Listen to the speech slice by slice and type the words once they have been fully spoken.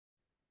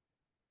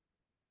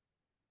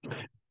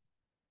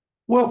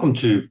Welcome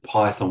to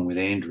Python with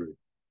Andrew.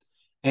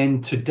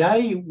 And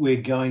today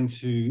we're going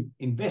to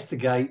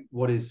investigate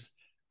what is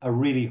a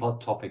really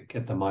hot topic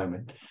at the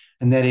moment,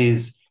 and that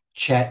is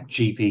Chat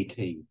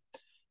GPT.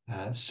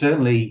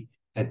 Certainly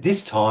at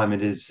this time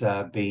it has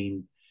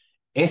been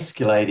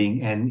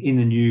escalating and in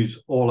the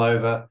news all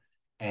over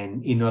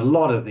and in a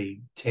lot of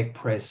the tech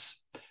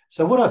press.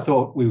 So what I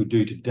thought we would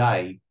do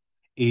today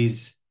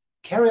is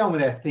carry on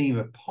with our theme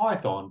of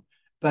Python,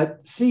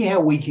 but see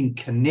how we can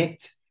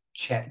connect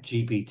Chat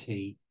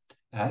GPT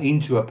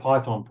into a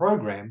Python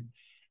program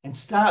and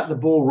start the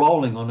ball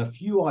rolling on a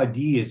few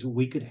ideas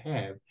we could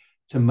have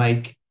to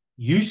make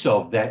use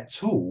of that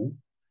tool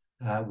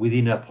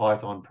within a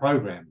Python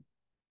program.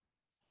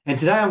 And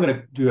today I'm going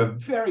to do a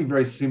very,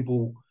 very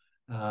simple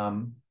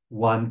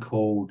one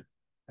called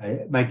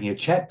making a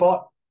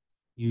chatbot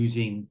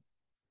using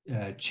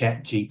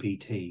Chat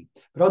GPT.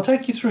 But I'll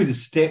take you through the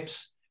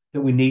steps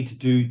that we need to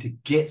do to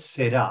get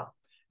set up.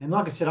 And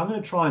like I said, I'm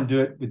going to try and do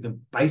it with the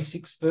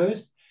basics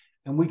first,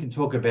 and we can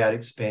talk about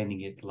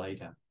expanding it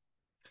later.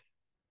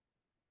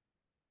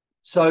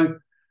 So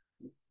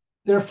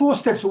there are 4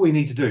 steps that we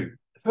need to do.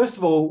 First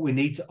of all, we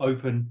need to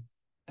open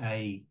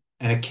an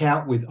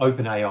account with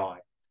OpenAI.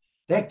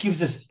 That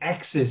gives us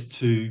access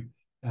to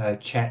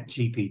Chat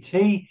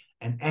GPT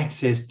and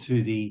access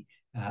to the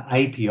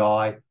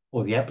API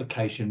or the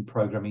application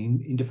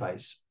programming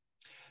interface.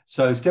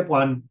 So step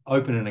 1,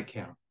 open an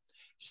account.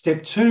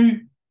 Step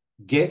 2,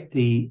 get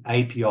the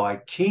API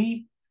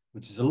key,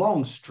 which is a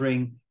long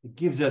string that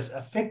gives us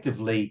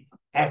effectively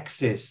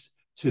access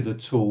to the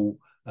tool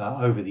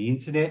over the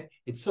internet.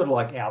 It's sort of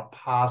like our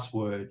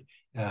password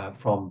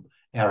from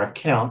our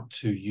account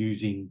to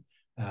using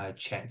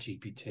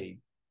ChatGPT.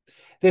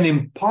 Then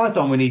in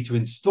Python, we need to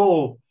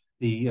install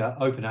the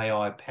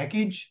OpenAI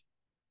package,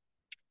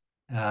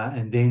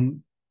 and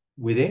then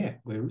we're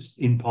there. We're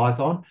in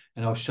Python,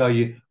 and I'll show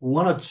you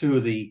 1 or 2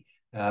 of the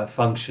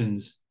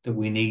functions that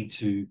we need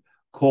to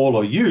call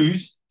or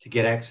use to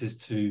get access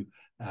to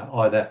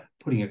either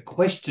putting a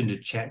question to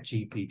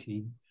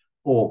ChatGPT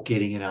or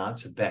getting an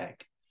answer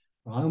back.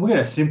 Right? And we're going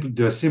to simply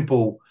do a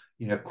simple,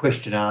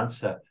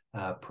 question-answer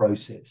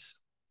process.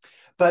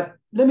 But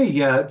let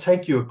me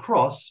take you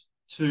across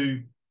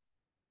to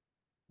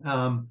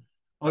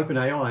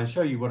OpenAI and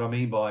show you what I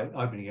mean by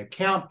opening an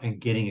account and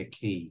getting a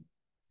key.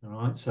 All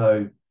right.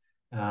 So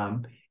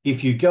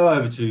if you go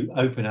over to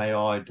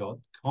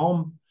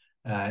openai.com,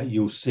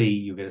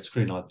 you'll get a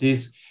screen like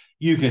this.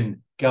 You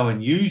can go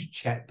and use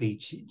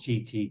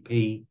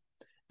ChatGPT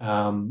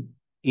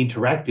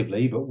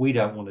interactively, but we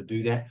don't want to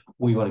do that.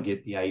 We want to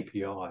get the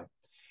API.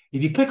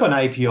 If you click on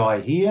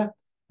API here,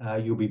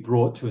 you'll be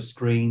brought to a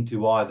screen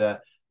to either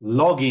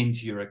log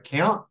into your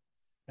account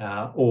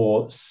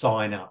or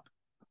sign up.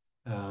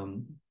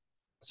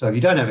 So if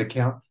you don't have an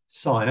account,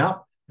 sign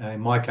up. In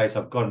my case,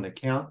 I've got an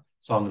account,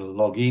 so I'm going to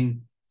log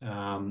in,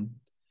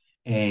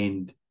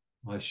 and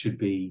I should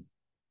be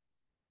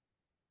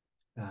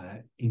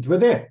into it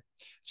there.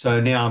 So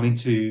now I'm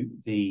into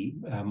the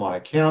my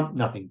account,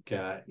 nothing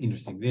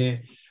interesting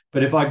there.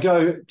 But if I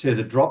go to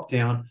the drop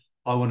down,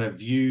 I want to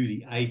view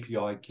the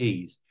API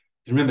keys.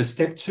 Remember,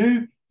 step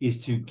 2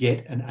 is to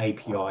get an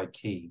API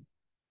key.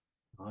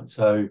 All right,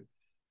 so I'm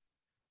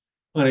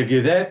going to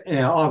do that.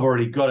 Now, I've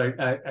already got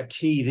a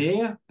key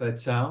there,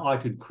 but I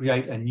could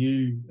create a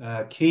new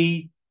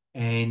key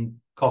and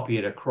copy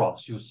it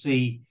across. You'll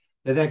see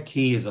that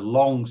key is a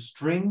long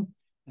string,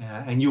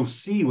 and you'll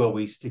see where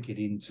we stick it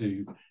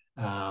into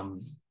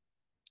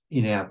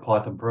in our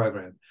Python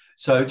program.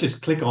 So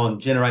just click on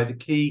generate the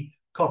key,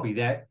 copy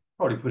that,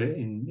 probably put it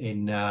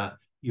in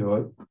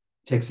your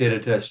text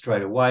editor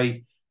straight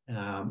away,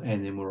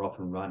 and then we're off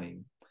and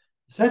running.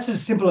 So that's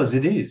as simple as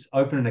it is.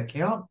 Open an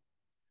account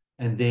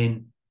and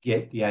then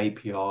get the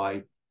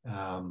API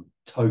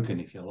token,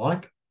 if you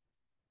like,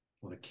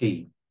 or the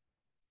key.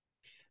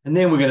 And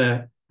then we're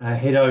going to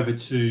head over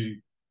to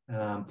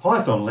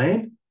Python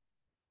land.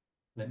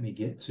 Let me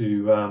get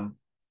to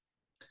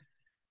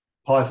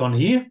Python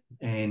here,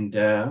 and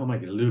I'll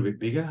make it a little bit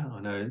bigger.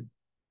 I know,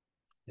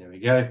 there we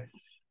go.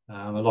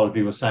 A lot of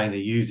people are saying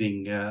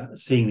they're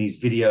seeing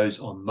these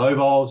videos on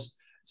mobiles,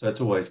 so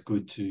it's always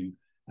good to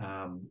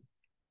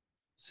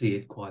see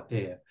it quite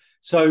there.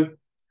 So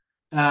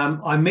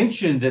I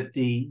mentioned that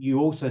you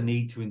also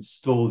need to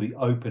install the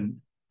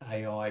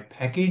OpenAI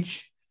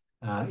package.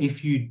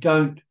 If you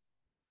don't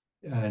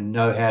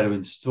know how to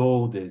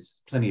install,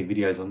 there's plenty of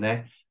videos on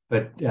that.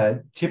 But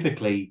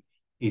typically,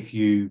 if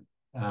you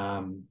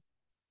go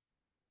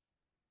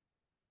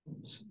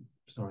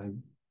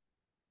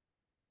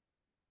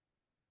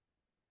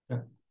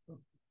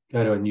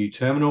to a new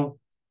terminal,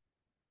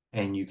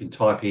 and you can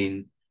type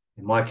in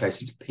my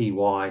case, it's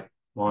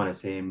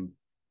py-m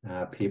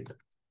pip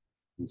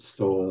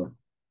install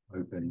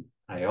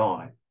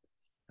OpenAI.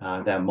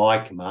 They're my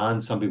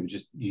commands. Some people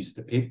just use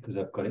the pip because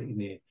I've got it in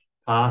their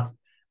path.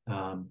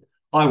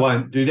 I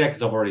won't do that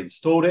because I've already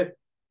installed it.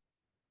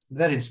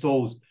 That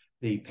installs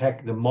the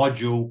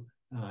module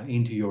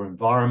into your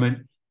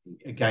environment.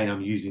 Again,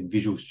 I'm using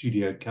Visual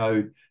Studio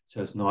Code,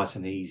 so it's nice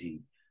and easy.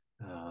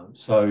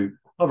 So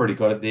I've already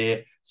got it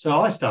there. So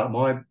I start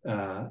my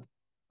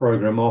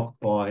program off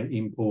by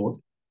import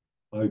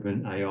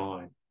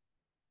OpenAI.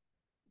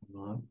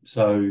 Right.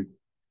 So,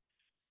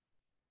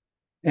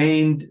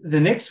 and the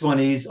next one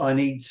is I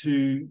need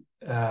to,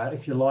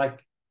 if you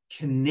like,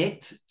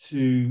 connect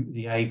to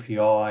the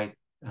API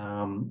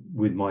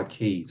with my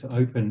key. So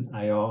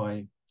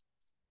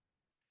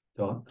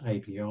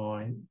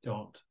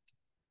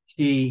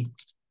OpenAI.API.key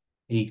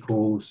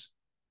equals,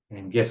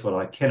 and guess what?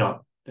 I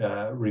cannot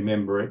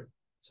remember it.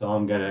 So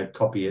I'm going to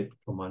copy it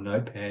from my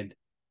notepad.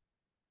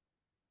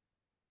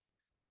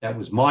 That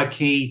was my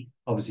key.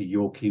 Obviously,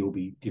 your key will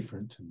be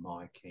different to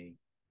my key.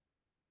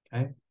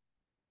 Okay.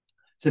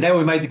 So now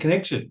we made the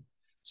connection.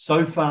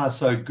 So far,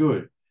 so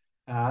good.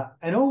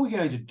 And all we're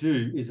going to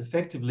do is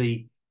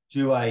effectively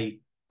do a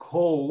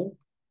call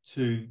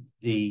to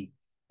the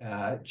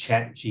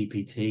Chat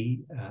GPT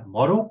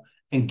model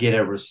and get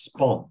a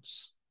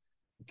response.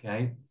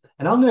 Okay.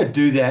 And I'm going to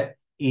do that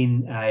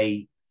in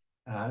a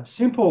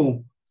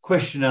simple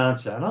question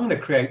answer. And I'm going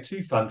to create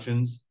two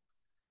functions.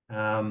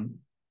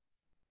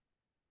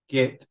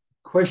 Get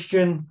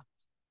question,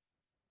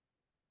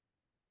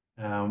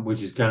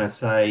 which is going to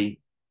say,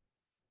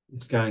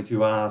 it's going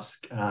to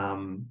ask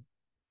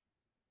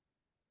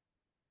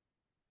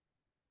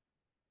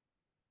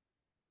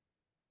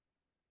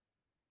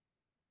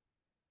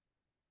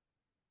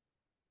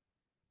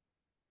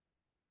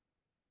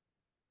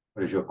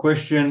what is your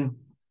question?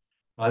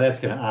 That's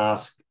going to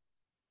ask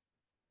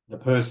the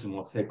person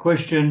what's their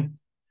question,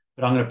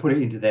 but I'm going to put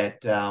it into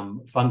that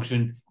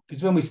function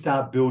because when we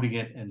start building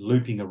it and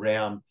looping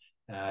around,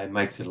 it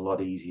makes it a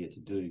lot easier to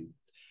do.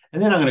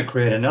 And then I'm going to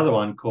create another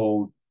one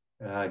called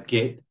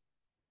get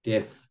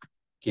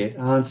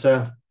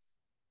answer.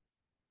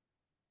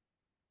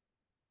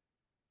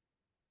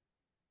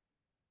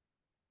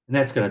 And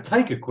that's going to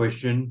take a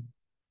question.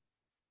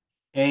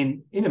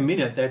 And in a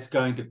minute, that's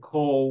going to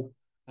call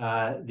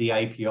the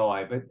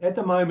API. But at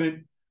the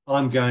moment,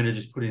 I'm going to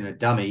just put in a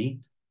dummy.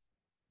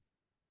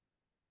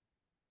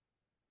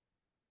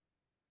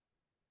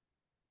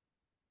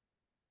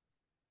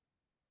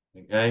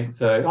 Okay,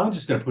 so I'm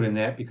just going to put in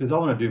that because I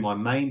want to do my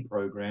main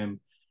program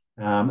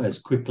as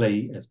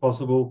quickly as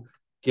possible.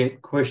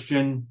 Get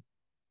question.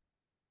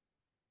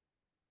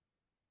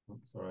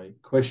 Sorry,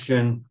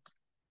 question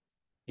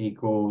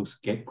equals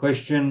get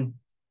question.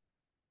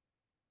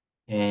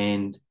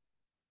 And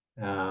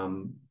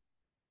I'm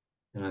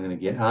going to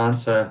get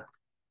answer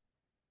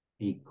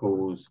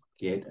equals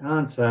get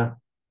answer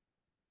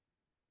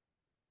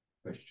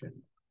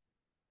question.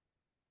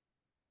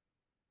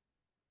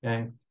 Okay,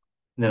 and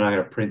then I'm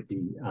going to print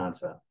the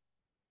answer.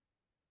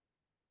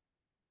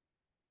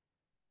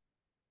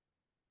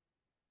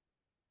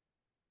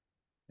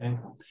 Okay,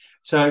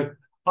 so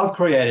I've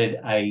created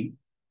a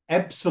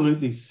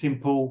absolutely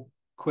simple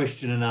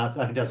question and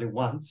answer. It does it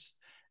once,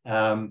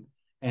 and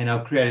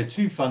I've created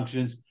two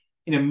functions.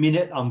 In a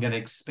minute, I'm going to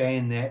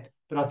expand that,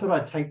 but I thought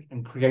I'd take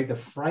and create the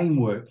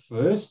framework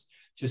first,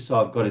 just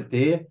so I've got it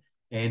there.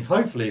 And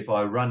hopefully, if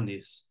I run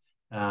this,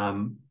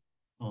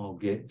 I'll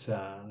get.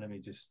 Let me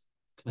just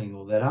clean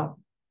all that up.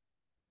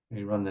 Let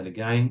me run that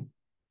again.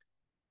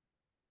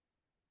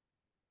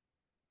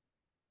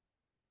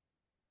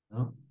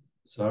 Oh,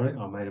 sorry,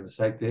 I made a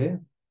mistake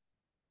there.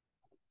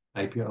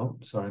 API, oh,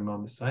 sorry, my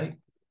mistake.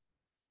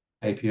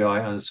 API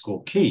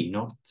underscore key,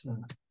 not,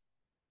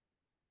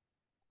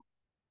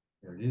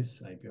 there it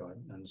is, API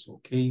underscore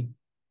key.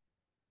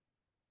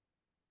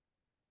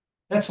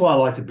 That's why I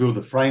like to build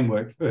the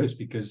framework first,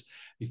 because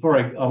before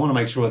I want to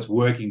make sure it's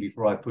working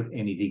before I put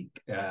anything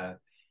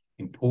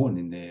important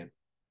in there.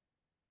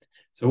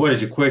 So what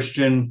is your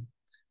question?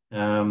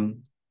 Who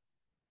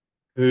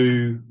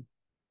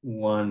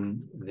won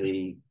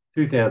the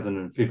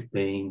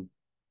 2015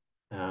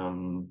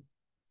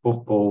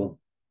 football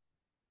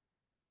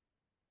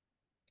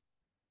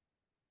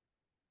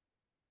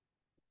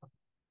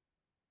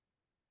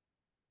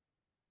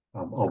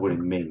I would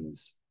in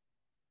men's,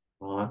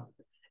 right?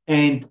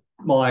 And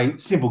my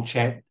simple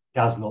chat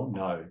does not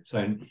know.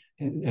 So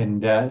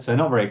so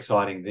not very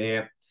exciting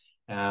there.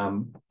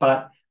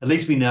 But at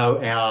least we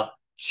know our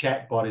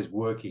chatbot is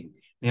working.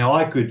 Now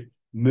I could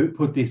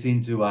put this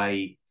into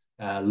a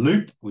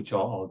loop, which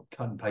I'll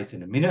cut and paste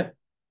in a minute.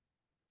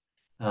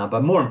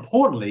 But more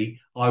importantly,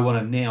 I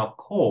want to now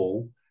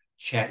call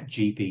Chat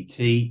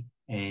GPT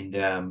and,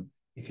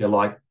 if you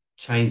like,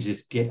 change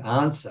this get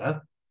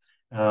answer.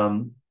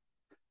 And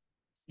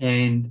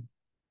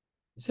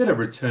instead of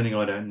returning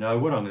I don't know,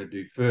 what I'm going to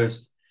do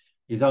first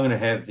is I'm going to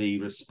have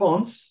the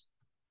response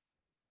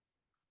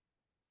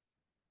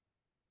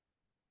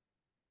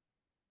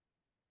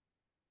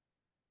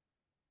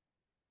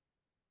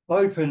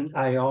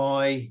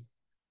OpenAI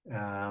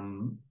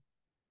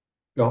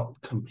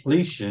dot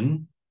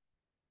completion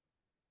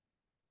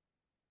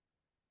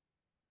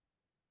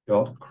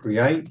dot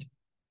create,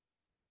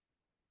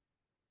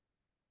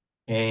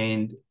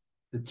 and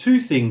the two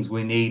things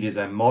we need is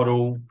a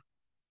model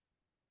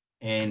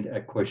and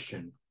a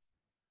question.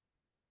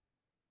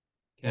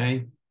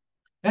 Okay,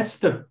 that's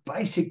the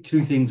basic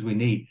two things we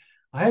need.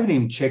 I haven't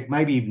even checked.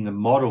 Maybe even the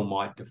model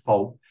might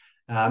default.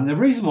 The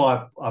reason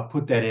why I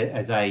put that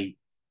as a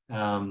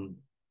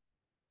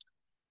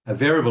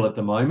variable at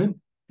the moment,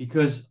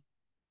 because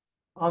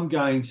I'm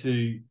going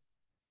to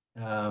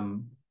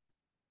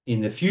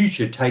in the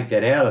future take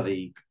that out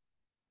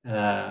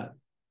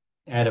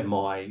of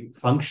my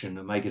function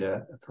and make it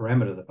a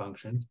parameter of the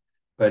function.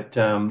 But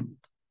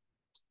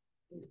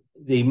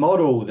the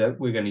model that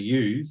we're going to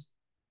use,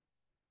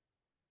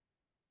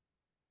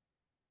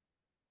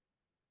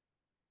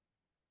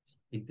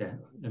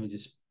 let me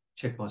just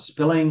check my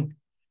spelling.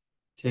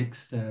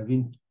 Text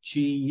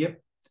Vinci,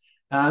 yep.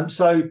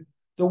 So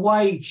the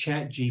way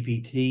Chat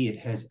GPT, it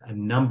has a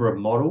number of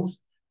models.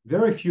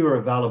 Very few are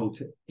available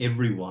to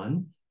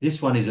everyone.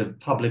 This one is a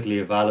publicly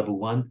available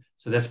one,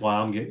 so that's why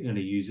I'm going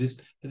to use this.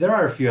 But there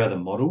are a few other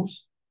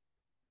models.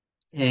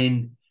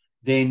 And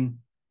then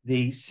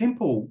the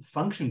simple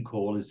function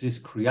call is this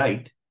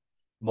create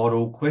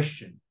model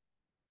question,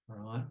 all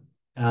right?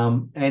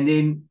 And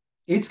then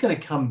it's going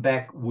to come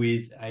back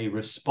with a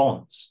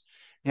response.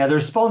 Now, the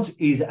response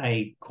is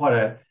quite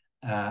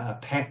a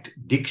packed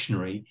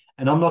dictionary,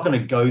 and I'm not going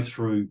to go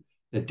through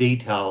the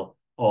detail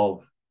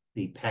of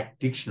the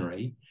packed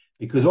dictionary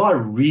because all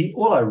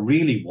I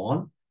really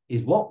want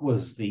is what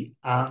was the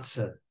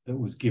answer that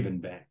was given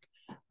back,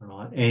 all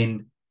right?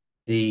 And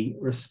the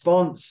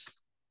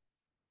response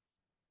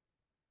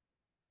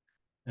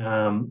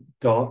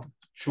dot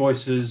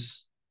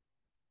choices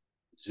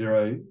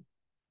 0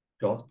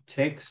 dot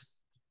text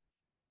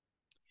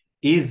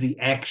is the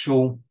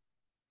actual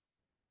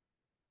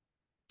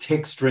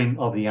text string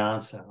of the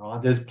answer,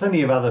 right? There's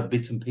plenty of other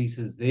bits and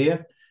pieces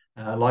there.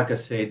 Like I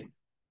said,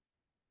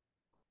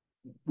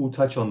 we'll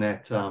touch on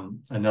that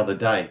another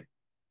day.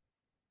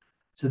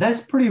 So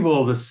that's pretty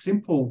well the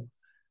simple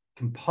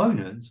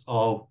components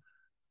of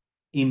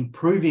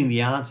improving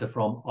the answer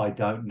from I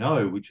don't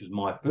know, which was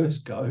my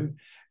first go,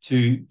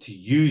 to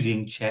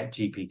using Chat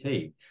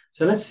GPT.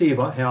 So let's see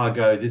how I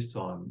go this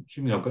time.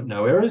 Assuming I've got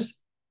no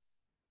errors.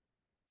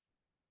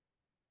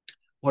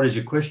 What is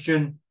your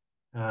question?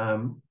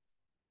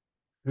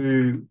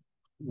 Who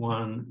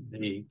won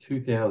the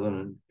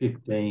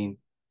 2015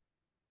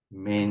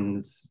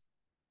 men's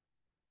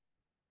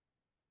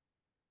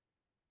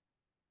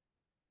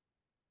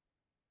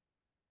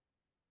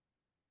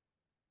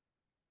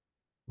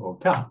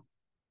World Cup?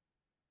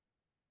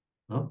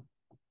 Oh.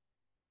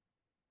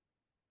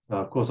 So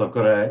of course, I've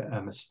got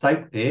a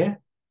mistake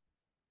there.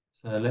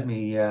 So let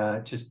me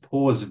just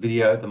pause the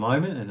video at the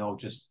moment and I'll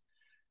just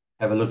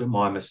have a look at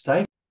my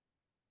mistake.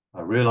 I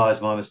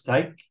realize my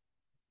mistake.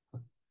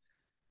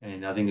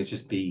 And I think it's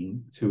just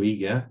being too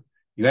eager.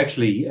 You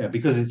actually,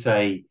 because it's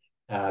a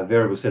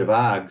variable set of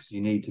args, you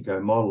need to go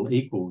model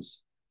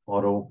equals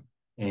model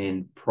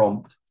and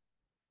prompt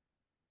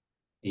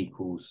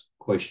equals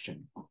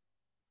question.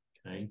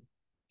 Okay,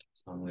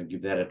 so I'm going to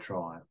give that a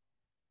try.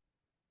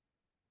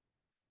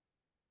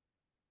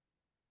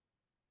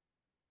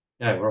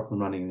 Yeah, we're off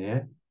and running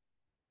there.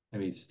 Let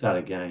me start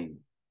again.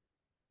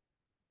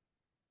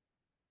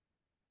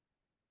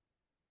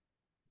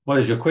 What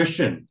is your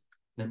question?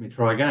 Let me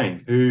try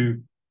again.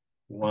 Who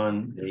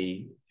won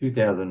the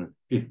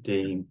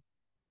 2015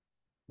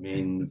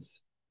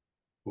 men's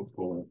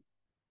football?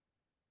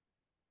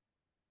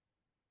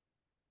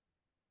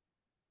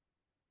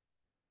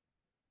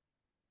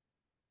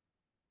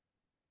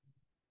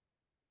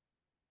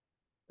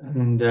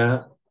 And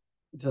it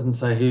doesn't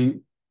say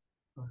who.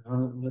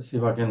 Let's see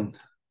if I can.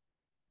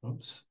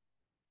 Oops.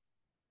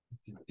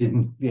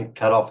 Didn't get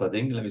cut off, I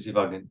think. Let me see if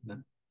I can.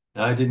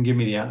 No, it didn't give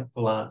me the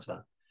full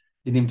answer.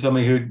 Didn't even tell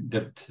me who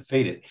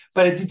defeated,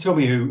 but it did tell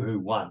me who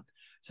won.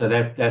 So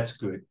that's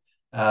good.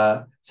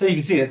 So you can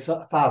see it's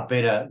far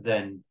better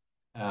than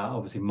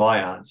obviously my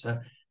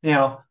answer.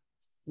 Now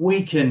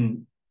we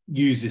can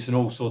use this in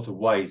all sorts of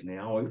ways.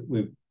 Now,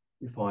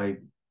 if I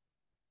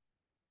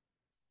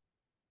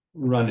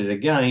run it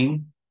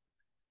again,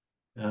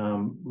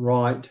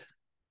 write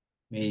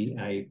me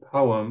a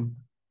poem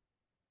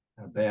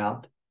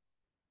about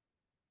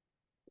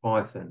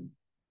Python.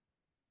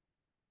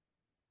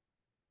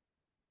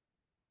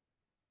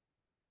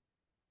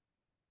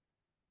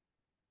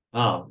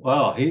 Oh,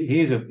 well,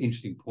 here's an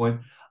interesting point.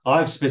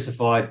 I've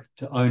specified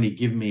to only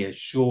give me a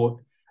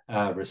short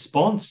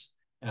response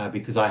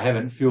because I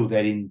haven't filled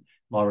that in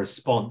my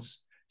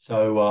response.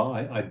 So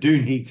I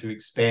do need to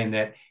expand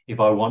that if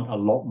I want a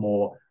lot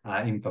more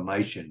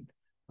information.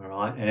 All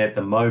right. And at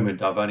the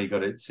moment, I've only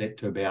got it set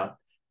to about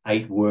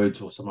 8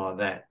 words or something like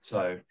that.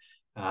 So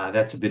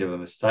that's a bit of a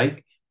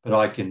mistake, but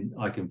I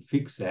can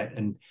fix that.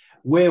 And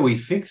where we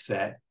fix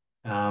that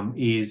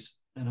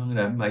is, and I'm going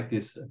to make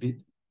this a bit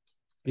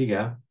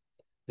bigger.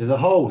 There's a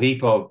whole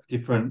heap of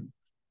different.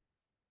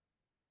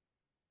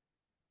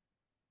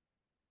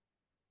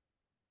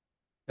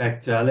 In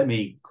fact, let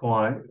me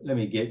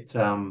get.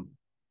 I'll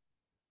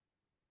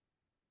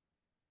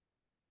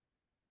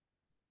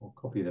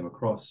copy them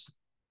across.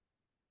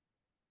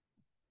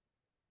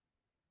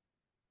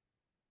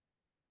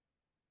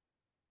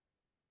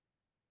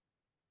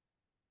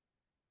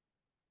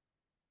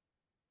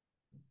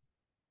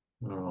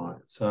 All right.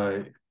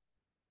 So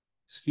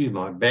excuse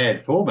my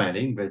bad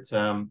formatting, but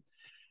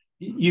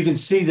you can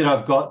see that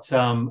I've got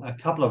a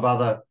couple of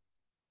other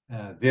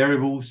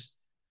variables.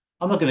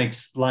 I'm not going to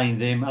explain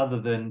them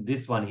other than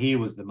this one here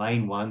was the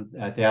main one,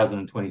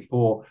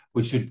 1024,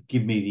 which should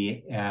give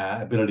me the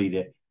ability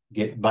to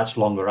get much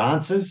longer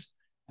answers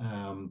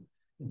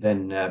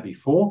than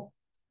before.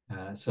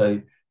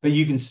 But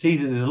you can see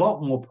that there's a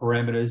lot more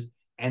parameters,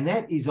 and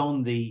that is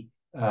on the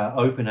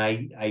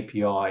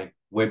OpenAPI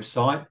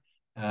website.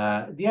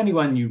 The only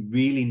one you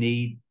really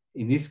need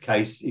in this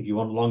case, if you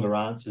want longer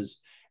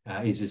answers,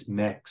 is this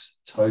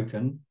max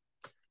token.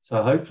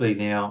 So hopefully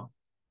now,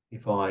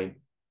 if I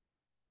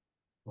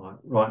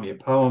write me a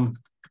poem,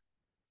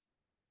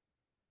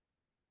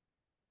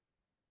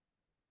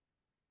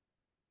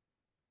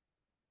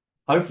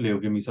 hopefully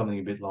it'll give me something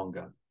a bit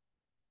longer.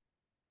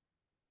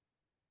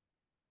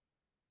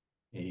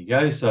 There you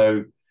go.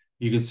 So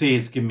you can see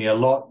it's given me a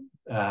lot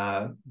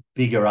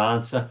bigger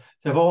answer.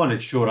 So if I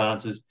wanted short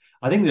answers,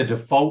 I think the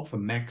default for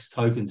max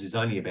tokens is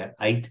only about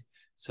 8.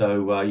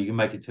 So you can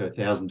make it to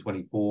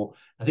 1024.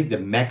 I think the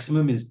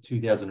maximum is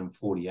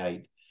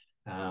 2048.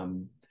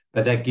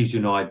 But that gives you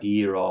an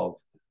idea of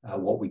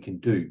what we can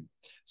do.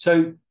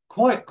 So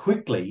quite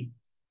quickly,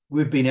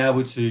 we've been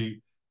able to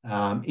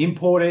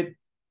import it,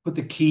 put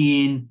the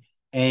key in,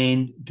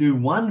 and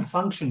do one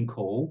function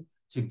call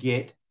to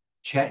get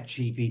Chat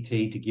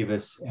GPT to give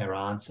us our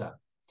answer.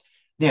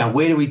 Now,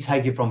 where do we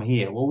take it from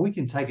here? Well, we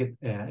can take it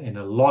in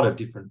a lot of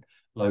different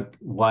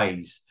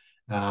ways.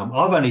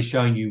 I've only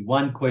shown you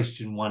one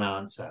question, one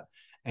answer,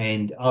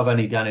 and I've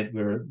only done it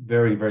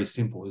very, very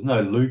simple. There's no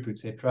loop,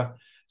 etc.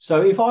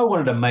 So if I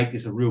wanted to make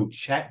this a real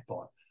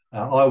chatbot,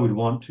 I would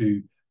want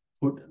to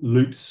put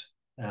loops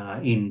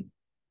in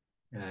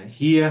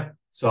here.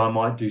 So I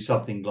might do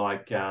something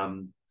like,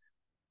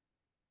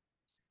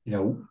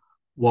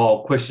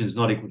 while question is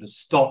not equal to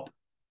stop,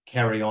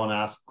 carry on,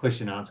 ask,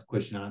 question, answer,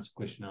 question, answer,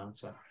 question,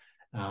 answer.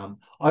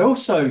 I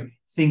also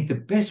think the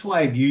best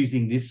way of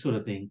using this sort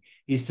of thing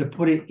is to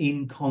put it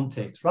in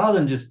context rather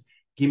than just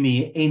give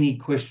me any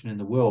question in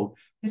the world.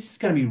 This is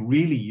going to be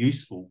really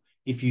useful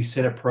if you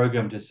set a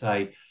program to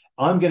say,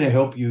 I'm going to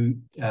help you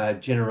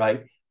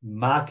generate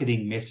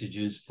marketing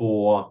messages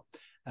for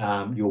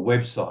your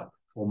website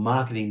or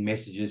marketing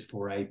messages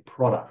for a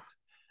product.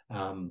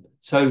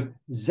 So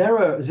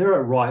zero it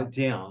right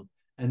down,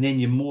 and then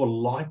you're more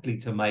likely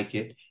to make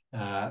it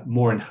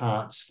more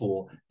enhanced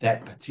for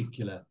that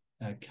particular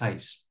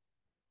case.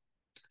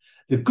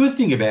 The good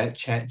thing about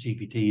Chat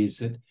GPT is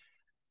that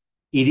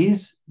it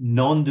is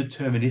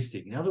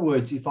non-deterministic. In other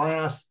words, if I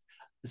ask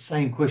the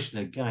same question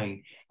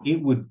again,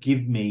 it would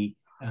give me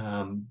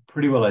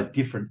pretty well a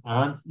different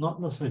answer,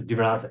 not so much a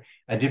different answer,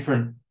 a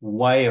different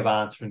way of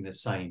answering the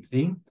same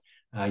thing.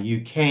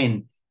 You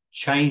can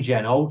change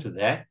and alter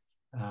that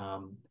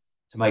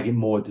to make it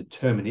more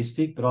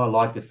deterministic, but I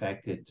like the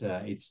fact that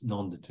it's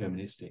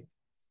non-deterministic.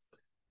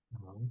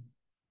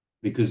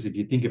 Because if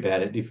you think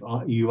about it, if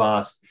you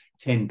asked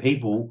 10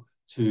 people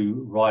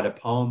to write a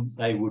poem,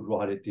 they would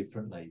write it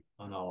differently,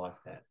 and I like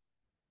that.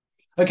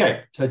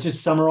 Okay, so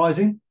just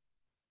summarizing,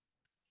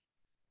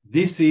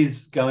 this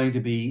is going to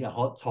be a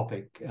hot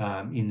topic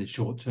in the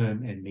short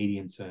term and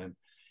medium term.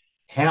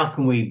 How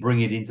can we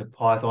bring it into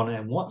Python,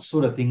 and what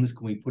sort of things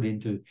can we put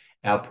into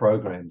our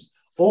programs?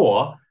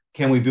 Or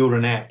can we build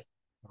an app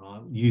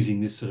using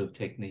this sort of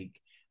technique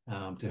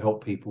to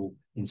help people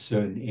in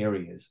certain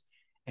areas?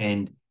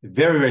 And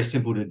very, very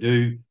simple to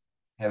do.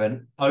 Have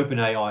an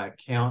OpenAI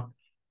account,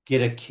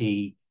 get a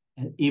key,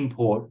 and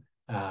import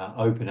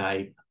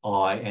OpenAI,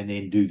 and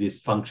then do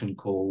this function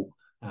call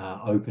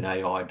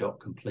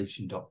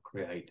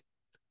openai.completion.create.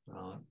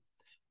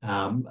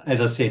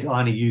 As I said, I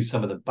only use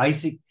some of the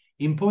basic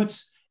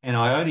inputs, and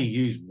I only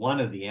use one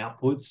of the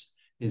outputs.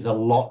 There's a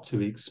lot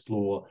to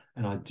explore,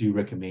 and I do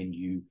recommend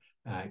you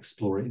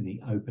explore it in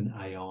the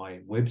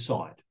OpenAI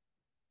website.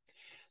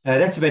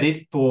 That's about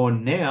it for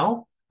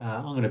now.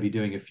 I'm going to be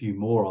doing a few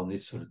more on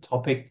this sort of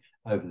topic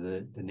over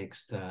the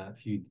next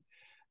few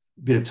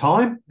bit of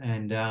time,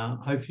 and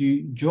hope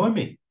you join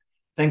me.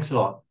 Thanks a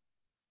lot.